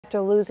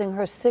After losing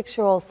her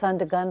 6-year-old son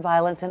to gun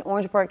violence, an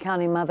Orangeburg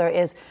County mother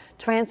is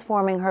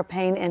transforming her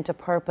pain into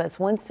purpose.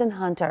 Winston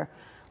Hunter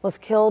was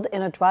killed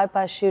in a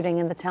drive-by shooting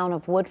in the town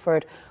of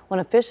Woodford when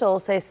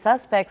officials say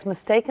suspects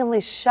mistakenly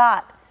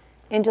shot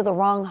into the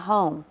wrong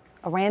home,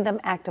 a random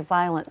act of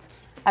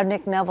violence. Our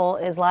Nick Neville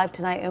is live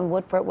tonight in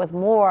Woodford with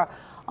more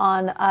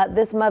on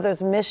this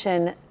mother's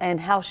mission and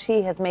how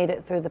she has made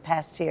it through the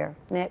past year.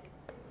 Nick?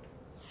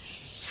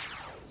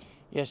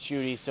 Yes,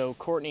 Judy. So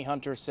Courtney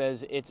Hunter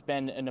says it's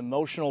been an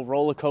emotional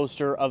roller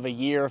coaster of a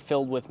year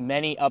filled with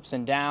many ups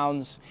and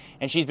downs,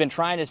 and she's been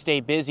trying to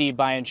stay busy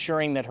by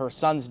ensuring that her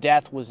son's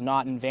death was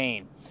not in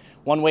vain.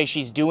 One way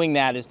she's doing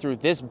that is through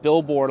this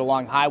billboard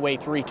along Highway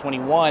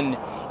 321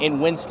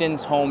 in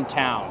Winston's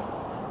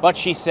hometown. But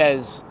she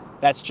says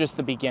that's just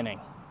the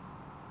beginning.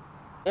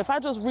 If I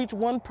just reach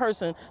one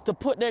person to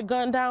put their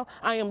gun down,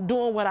 I am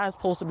doing what I'm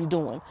supposed to be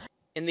doing.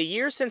 In the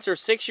year since her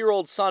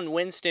 6-year-old son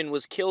Winston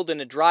was killed in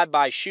a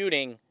drive-by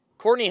shooting,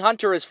 Courtney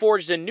Hunter has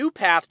forged a new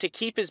path to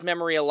keep his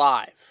memory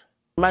alive.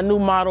 My new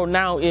motto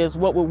now is,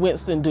 what would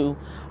Winston do?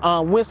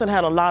 Winston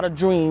had a lot of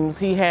dreams.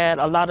 He had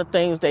a lot of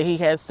things that he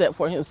had set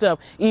for himself,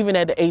 even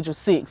at the age of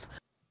 6.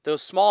 Though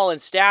small in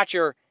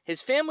stature,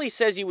 his family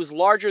says he was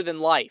larger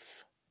than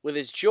life, with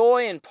his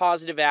joy and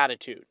positive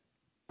attitude.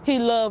 He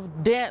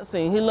loved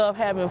dancing. He loved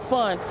having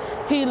fun.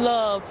 He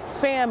loved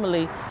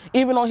family.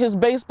 Even on his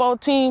baseball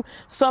team,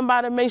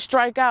 somebody may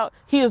strike out.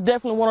 He is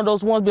definitely one of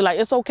those ones be like,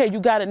 it's okay,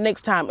 you got it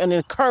next time, and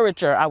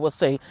encourage her, I would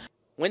say.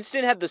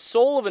 Winston had the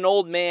soul of an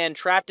old man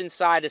trapped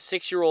inside a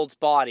 6-year-old's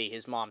body,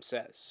 his mom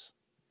says.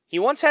 He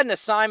once had an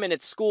assignment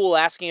at school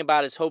asking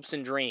about his hopes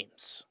and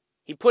dreams.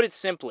 He put it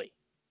simply.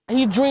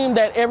 He dreamed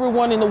that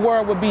everyone in the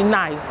world would be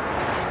nice.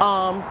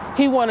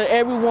 He wanted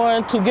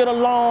everyone to get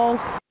along.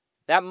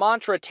 That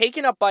mantra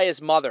taken up by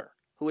his mother,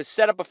 who has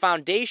set up a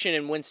foundation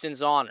in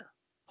Winston's honor,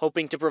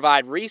 hoping to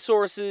provide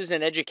resources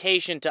and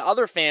education to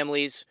other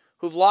families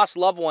who've lost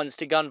loved ones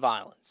to gun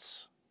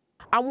violence.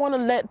 I want to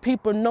let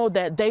people know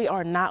that they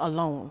are not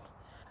alone.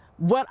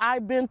 What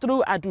I've been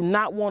through, I do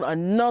not want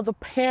another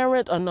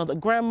parent, another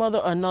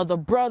grandmother, another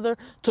brother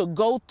to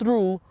go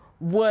through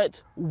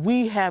what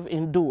we have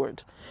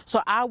endured.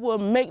 So I will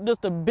make this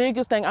the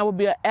biggest thing. I will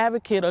be an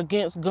advocate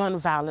against gun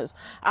violence.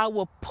 I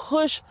will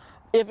push,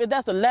 if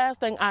that's the last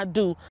thing I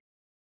do.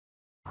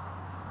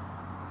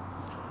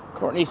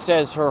 Courtney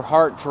says her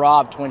heart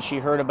dropped when she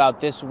heard about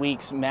this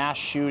week's mass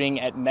shooting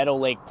at Meadow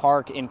Lake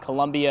Park in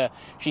Columbia.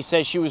 She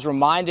says she was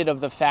reminded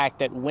of the fact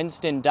that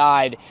Winston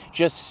died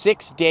just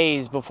 6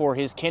 days before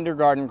his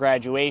kindergarten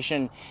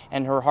graduation,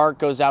 and her heart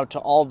goes out to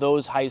all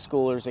those high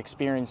schoolers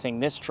experiencing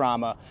this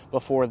trauma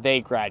before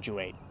they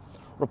graduate.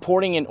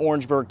 Reporting in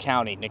Orangeburg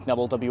County, Nick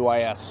Neville,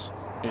 WIS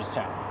News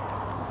 10.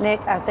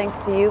 Nick, our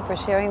thanks to you for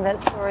sharing that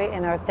story,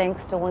 and our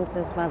thanks to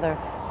Winston's mother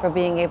for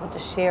being able to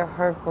share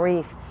her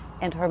grief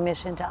and her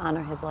mission to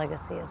honor his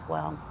legacy as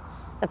well.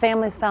 The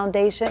family's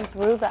foundation,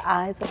 Through the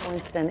Eyes of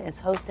Winston, is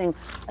hosting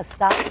a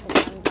Stop the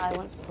Gun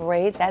Violence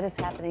parade. That is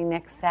happening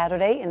next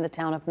Saturday in the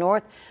town of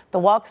North. The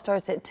walk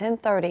starts at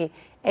 10:30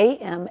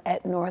 a.m.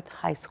 at North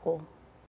High School.